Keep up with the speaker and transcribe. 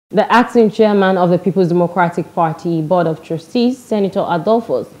The acting chairman of the People's Democratic Party Board of Trustees, Senator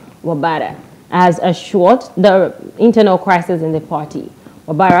Adolphus Wabara, has assured the internal crisis in the party.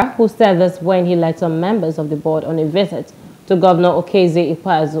 Wabara, who said this when he led some members of the board on a visit to Governor Okezie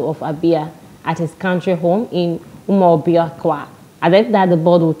Ikpeazu of Abia at his country home in Umuobiakwa, added that the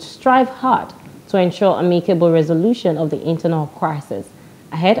board would strive hard to ensure amicable resolution of the internal crisis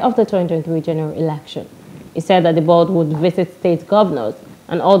ahead of the 2023 general election. He said that the board would visit state governors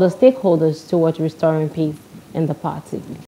and other stakeholders towards restoring peace in the party.